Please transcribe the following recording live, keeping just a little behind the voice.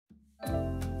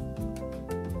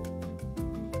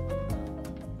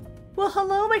Well,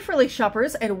 hello, my frilly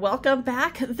shoppers, and welcome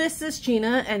back. This is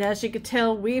Gina, and as you can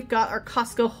tell, we've got our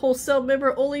Costco Wholesale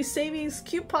Member Only Savings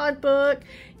Coupon book.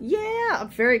 Yeah, I'm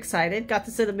very excited. Got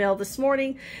this in the mail this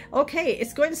morning. Okay,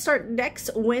 it's going to start next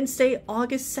Wednesday,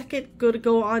 August 2nd, going to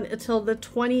go on until the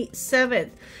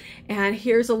 27th. And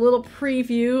here's a little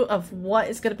preview of what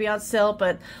is going to be on sale,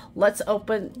 but let's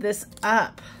open this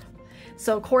up.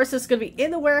 So, of course, it's going to be in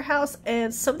the warehouse,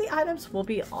 and some of the items will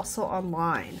be also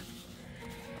online.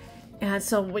 And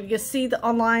so when you see the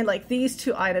online, like these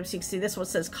two items, you can see this one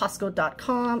says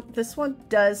Costco.com. This one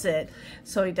doesn't.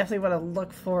 So you definitely want to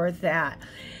look for that.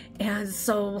 And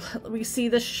so we see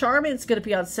the Charmin's going to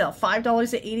be on sale,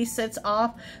 $5.80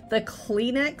 off. The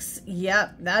Kleenex,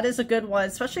 yep, that is a good one,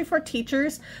 especially for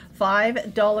teachers,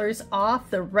 $5 off.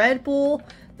 The Red Bull,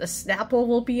 the Snapple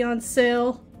will be on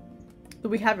sale.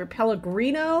 We have your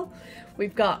Pellegrino.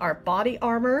 We've got our Body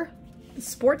Armor, the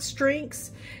sports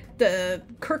drinks, the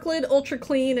Kirkland Ultra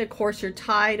Clean, and of course your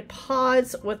Tide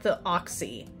Pods with the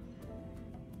Oxy.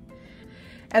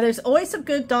 And there's always some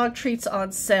good dog treats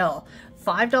on sale.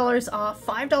 $5 off,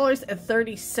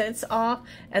 $5.30 off,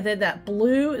 and then that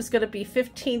blue is going to be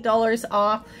 $15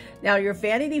 off. Now your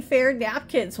Vanity Fair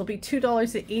napkins will be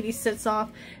 $2.80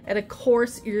 off, and of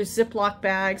course your Ziploc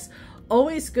bags.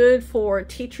 Always good for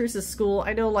teachers at school.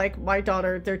 I know, like my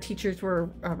daughter, their teachers were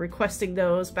requesting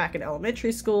those back in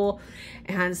elementary school,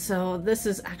 and so this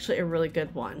is actually a really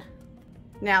good one.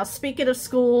 Now, speaking of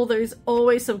school, there's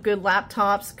always some good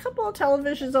laptops, a couple of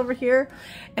televisions over here,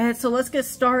 and so let's get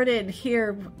started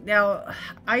here. Now,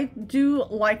 I do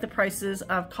like the prices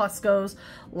of Costco's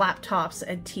laptops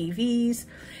and TVs,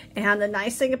 and the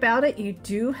nice thing about it, you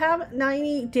do have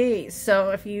 90 days. So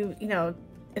if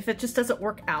if it just doesn't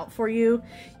work out for you,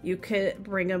 you could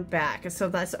bring them back. And so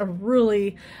that's a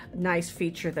really nice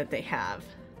feature that they have.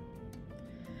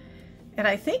 And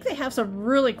I think they have some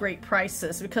really great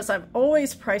prices because I'm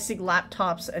always pricing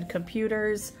laptops and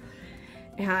computers.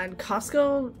 And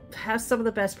Costco has some of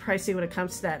the best pricing when it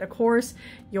comes to that. Of course,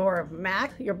 your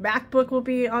MacBook will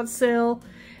be on sale.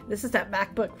 This is that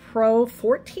MacBook Pro,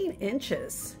 14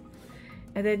 inches.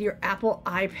 And then your Apple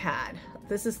iPad.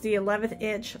 This is the 11th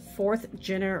inch, 4th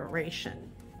generation.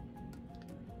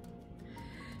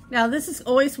 Now this is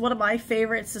always one of my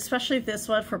favorites, especially this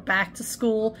one for back to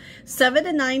school. $7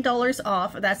 to $9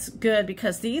 off. That's good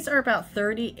because these are about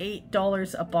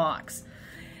 $38 a box.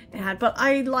 But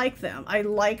I like them. I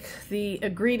like the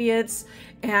ingredients.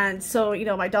 And so,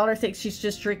 my daughter thinks she's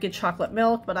just drinking chocolate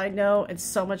milk, but I know it's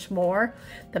so much more.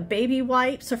 The baby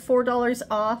wipes are $4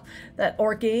 off. That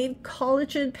Orgain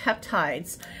collagen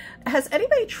peptides. Has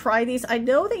anybody tried these? I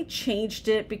know they changed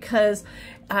it because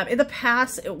in the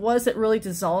past it wasn't really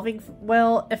dissolving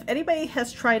well. If anybody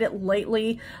has tried it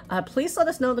lately, please let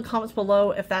us know in the comments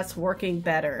below if that's working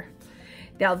better.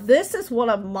 Now this is one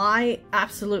of my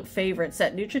absolute favorites,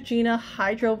 that Neutrogena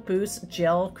Hydro Boost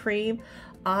Gel Cream.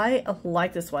 I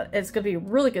like this one. It's going to be a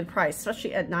really good price,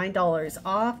 especially at $9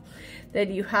 off.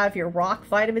 Then you have your Rock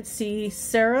Vitamin C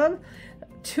Serum.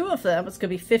 Two of them, it's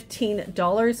going to be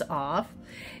 $15 off.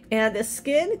 And the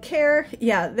skincare,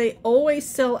 yeah, they always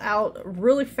sell out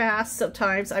really fast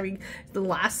sometimes. I mean, the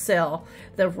last sale,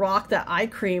 the Rock, that eye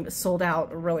cream sold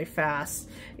out really fast.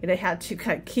 They had to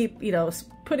kind of keep,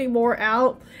 putting more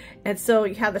out. And so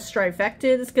you have the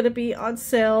Strivectin is going to be on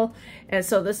sale. And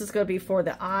so this is going to be for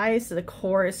the eyes and of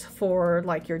course for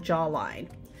like your jawline.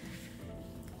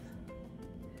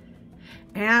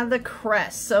 And the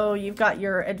Crest. So you've got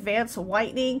your advanced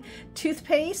whitening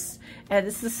toothpaste, and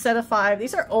this is a set of 5.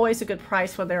 These are always a good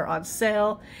price when they're on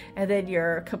sale. And then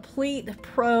your Complete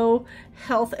Pro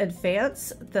Health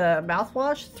Advance, the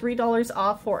mouthwash, $3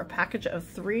 off for a package of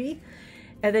 3.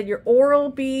 And then your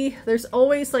Oral-B, there's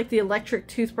always like the electric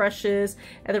toothbrushes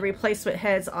and the replacement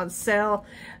heads on sale.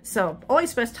 So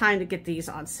always best time to get these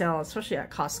on sale, especially at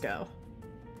Costco.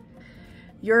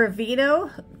 Your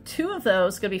Aveeno, 2 of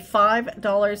those going to be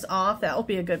 $5 off. That will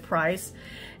be a good price.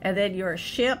 And then your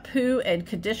shampoo and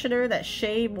conditioner, that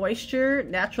Shea Moisture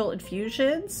Natural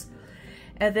Infusions.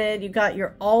 And then you got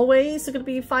your Always, going to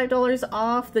be $5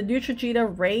 off. The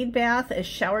Neutrogena Rain Bath and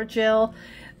Shower Gel,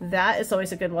 that is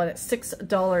always a good one at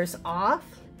 $6 off.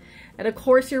 And of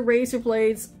course your razor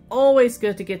blades, always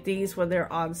good to get these when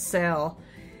they're on sale.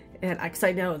 And because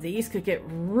I know these could get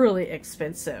really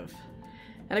expensive.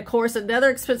 And of course, another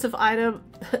expensive item,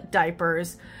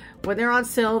 diapers. When they're on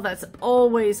sale, that's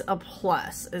always a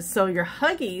plus. And so your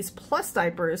Huggies Plus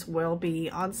diapers will be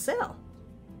on sale.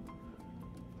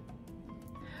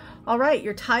 All right,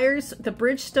 your tires, the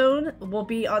Bridgestone will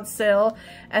be on sale.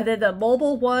 And then the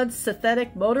Mobile One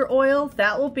synthetic motor oil,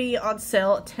 that will be on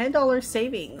sale, $10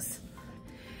 savings.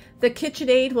 The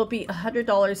KitchenAid will be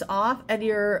 $100 off, and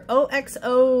your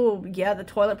OXO, yeah, the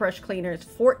toilet brush cleaner is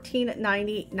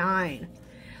 $14.99.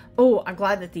 Oh, I'm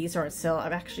glad that these are on sale.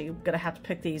 I'm actually going to have to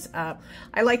pick these up.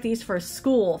 I like these for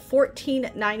school.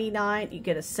 $14.99. You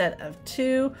get a set of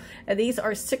 2, and these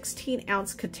are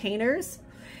 16-ounce containers.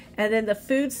 And then the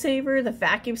Food Saver, the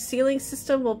vacuum sealing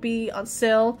system, will be on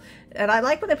sale. And I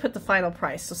like when they put the final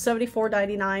price, so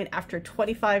 $74.99 after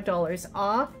 $25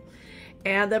 off.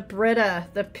 And the Brita,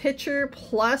 the pitcher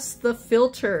plus the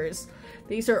filters.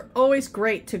 These are always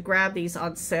great to grab these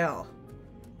on sale.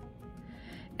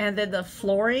 And then the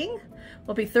flooring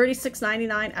will be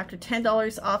 $36.99 after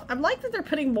 $10 off. I like that they're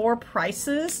putting more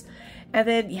prices. And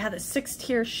then, yeah, the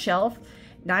 6-tier shelf,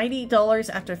 $90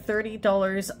 after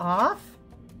 $30 off.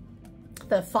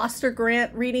 The Foster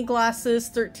Grant reading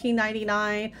glasses,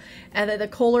 $13.99. And then the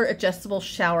Kohler adjustable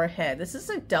shower head. This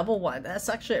is a double one. That's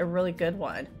actually a really good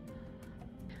one.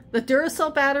 The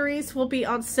Duracell batteries will be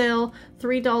on sale,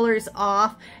 $3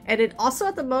 off. And then also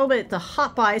at the moment, the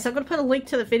Hot Buys, I'm going to put a link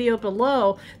to the video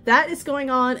below. That is going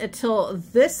on until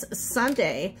this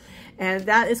Sunday. And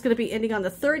that is going to be ending on the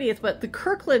 30th. But the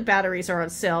Kirkland batteries are on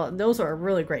sale, and those are a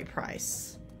really great price.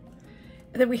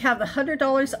 And then we have the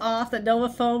 $100 off the Nova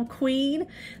Foam Queen,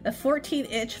 the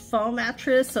 14-inch foam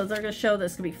mattress. So they're going to show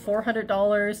this going to be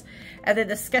 $400. And then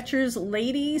the Skechers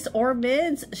ladies or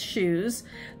men's shoes,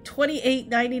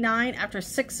 $28.99 after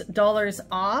 $6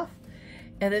 off.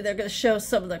 And then they're going to show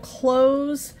some of the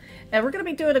clothes. And we're going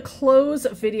to be doing a clothes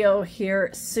video here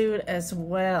soon as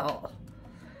well.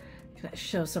 Gonna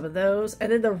show some of those.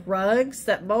 And then the rugs,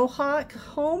 that Mohawk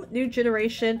Home New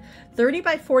Generation 30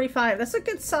 by 45, that's a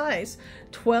good size,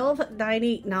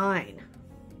 $12.99.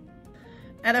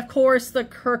 And of course the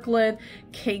Kirkland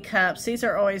K-Cups, these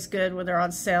are always good when they're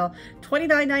on sale,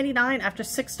 $29.99 after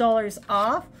 $6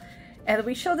 off. And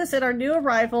we show this in our new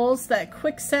arrivals, that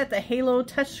quick set, the Halo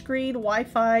touchscreen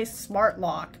Wi-Fi smart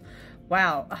lock.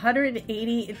 Wow,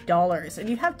 $180, and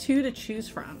you have 2 to choose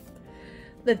from.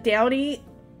 The Downy,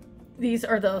 these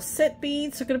are those sit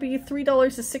beads. They're going to be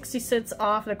 $3.60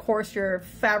 off. And of course, your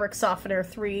fabric softener,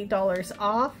 $3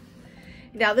 off.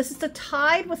 Now, this is the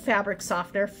Tide with fabric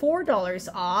softener, $4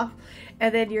 off.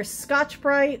 And then your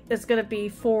Scotch-Brite is going to be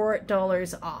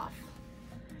 $4 off.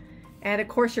 And of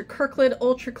course, your Kirkland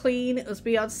Ultra Clean is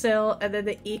be on sale. And then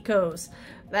the Ecos,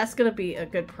 that's going to be a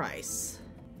good price.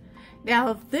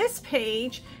 Now, this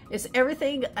page is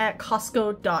everything at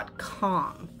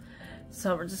Costco.com.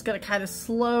 So we're just going to kind of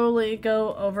slowly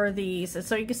go over these. And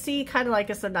so you can see kind of like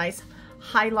it's a nice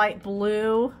highlight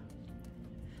blue.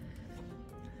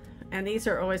 And these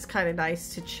are always kind of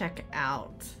nice to check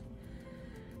out.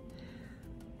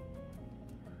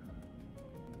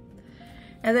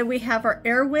 And then we have our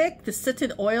Airwick, the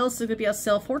scented oils, are going to be on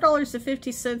sale,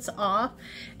 $4.50 off.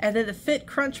 And then the Fit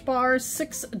Crunch Bars,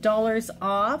 $6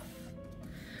 off.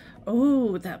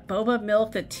 Oh, that boba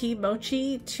milk, the tea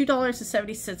mochi,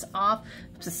 $2.70 off.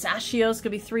 Pistachios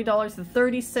going to be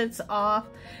 $3.30 off.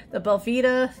 The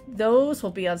Belvita, those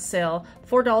will be on sale,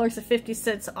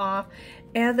 $4.50 off.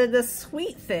 And then the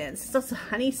Sweet Thins, that's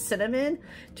honey cinnamon,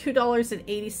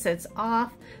 $2.80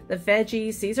 off. The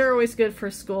veggies, these are always good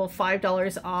for school,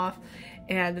 $5 off.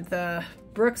 And the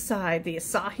Brookside, the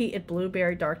Asahi and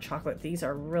Blueberry Dark Chocolate, these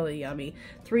are really yummy,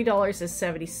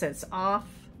 $3.70 off.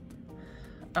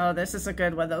 Oh, this is a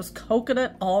good one. Those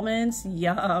coconut almonds,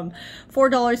 yum.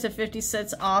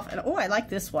 $4.50 off. And oh, I like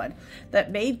this one.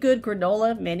 That Made Good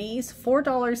granola minis,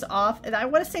 $4 off. And I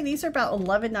want to say these are about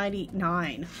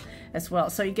 $11.99 as well.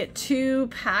 So you get 2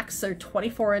 packs. There are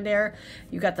 24 in there.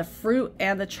 You got the fruit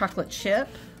and the chocolate chip.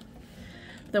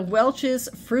 The Welch's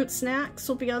fruit snacks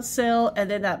will be on sale. And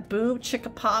then that Boom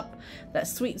Chicka Pop, that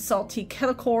sweet and salty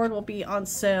kettle corn will be on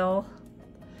sale.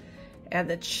 And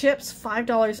the chips,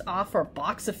 $5 off for a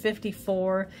box of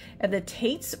 54. And the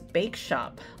Tate's Bake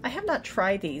Shop. I have not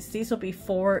tried these. These will be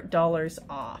 $4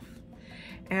 off.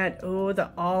 And oh,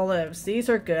 the olives. These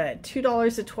are good.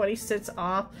 $2.20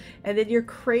 off. And then your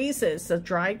Crazes, the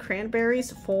dried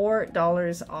cranberries,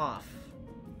 $4 off.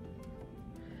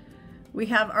 We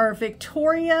have our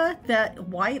Victoria, that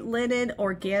white linen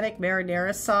organic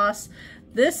marinara sauce.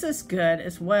 This is good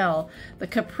as well. The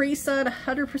Capri Sun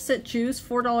 100% juice,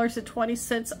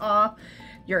 $4.20 off.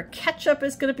 Your ketchup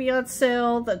is going to be on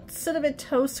sale. The Cinnamon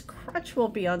Toast Crunch will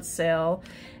be on sale.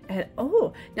 And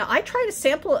oh, now I tried a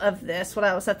sample of this when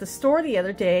I was at the store the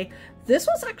other day. This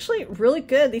was actually really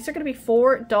good. These are going to be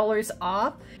 $4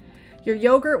 off. Your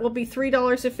yogurt will be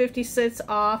 $3.50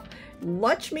 off.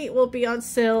 Lunch meat will be on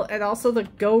sale, and also the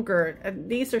Go-Gurt. And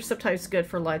these are sometimes good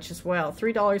for lunch as well.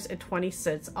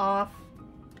 $3.20 off.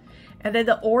 And then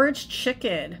the orange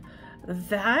chicken,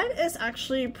 That is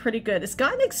actually pretty good. It's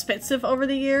gotten expensive over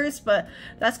the years, but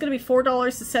that's going to be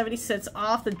 $4.70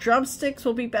 off. The drumsticks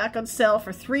will be back on sale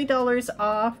for $3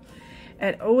 off.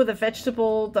 And oh,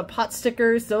 the pot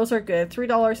stickers, those are good.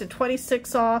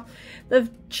 $3.26 off. The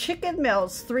chicken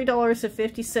melts,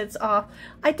 $3.50 off.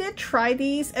 I did try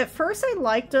these. At first I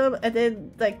liked them, and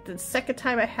then like the second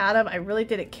time I had them, I really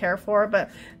didn't care for them. But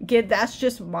again, that's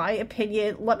just my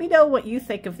opinion. Let me know what you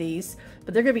think of these.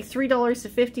 But they're going to be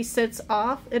 $3.50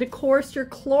 off. And of course, your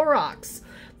Clorox,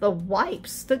 the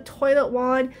wipes, the toilet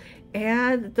wand,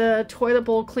 and the toilet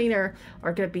bowl cleaner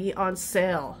are going to be on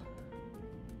sale.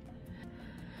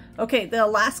 Okay, the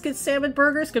Alaskan salmon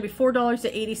burger is going to be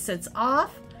 $4.80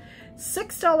 off.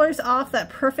 $6 off that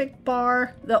Perfect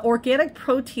Bar, the organic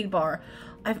protein bar.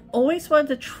 I've always wanted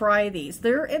to try these.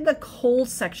 They're in the cold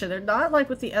section. They're not like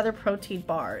with the other protein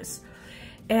bars.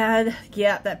 And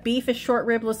yeah, that beef and short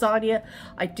rib lasagna,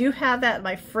 I do have that in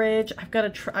my fridge. I'm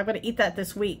gonna eat that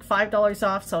this week. $5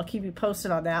 off, so I'll keep you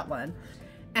posted on that one.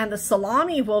 And the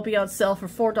salami will be on sale for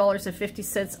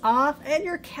 $4.50 off, and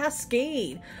your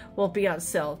Cascade will be on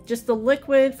sale. Just the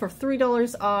liquid for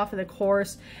 $3 off, and of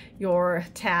course, your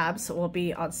tabs will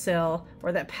be on sale,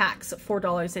 or that pack's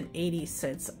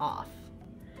 $4.80 off.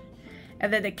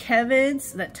 And then the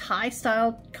Kevin's, the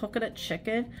Thai-style coconut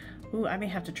chicken. Ooh, I may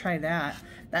have to try that.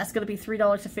 That's going to be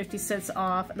 $3.50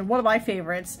 off. And one of my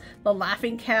favorites, the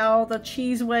Laughing Cow, the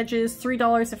cheese wedges,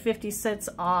 $3.50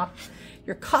 off.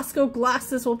 Your Costco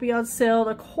glasses will be on sale.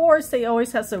 And of course, they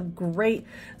always have some great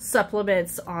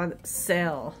supplements on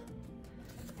sale.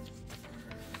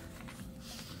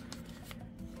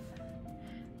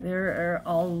 There are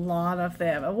a lot of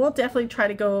them. And we'll definitely try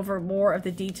to go over more of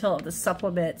the detail of the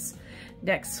supplements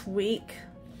next week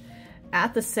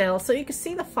at the sale, so you can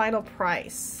see the final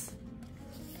price.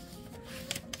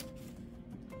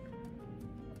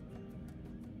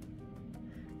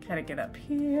 Kind of get up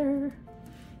here.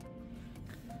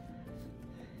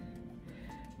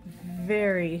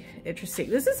 Very interesting.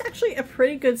 This is actually a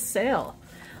pretty good sale.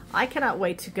 I cannot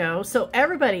wait to go. So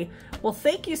everybody, well,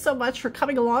 thank you so much for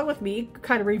coming along with me,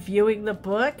 kind of reviewing the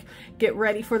book. Get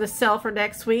ready for the sale for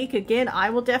next week. Again,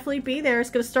 I will definitely be there. It's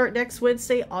going to start next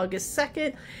Wednesday, August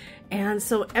 2nd. And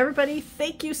so everybody,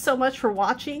 thank you so much for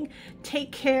watching.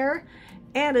 Take care.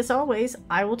 And as always,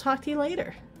 I will talk to you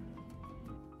later.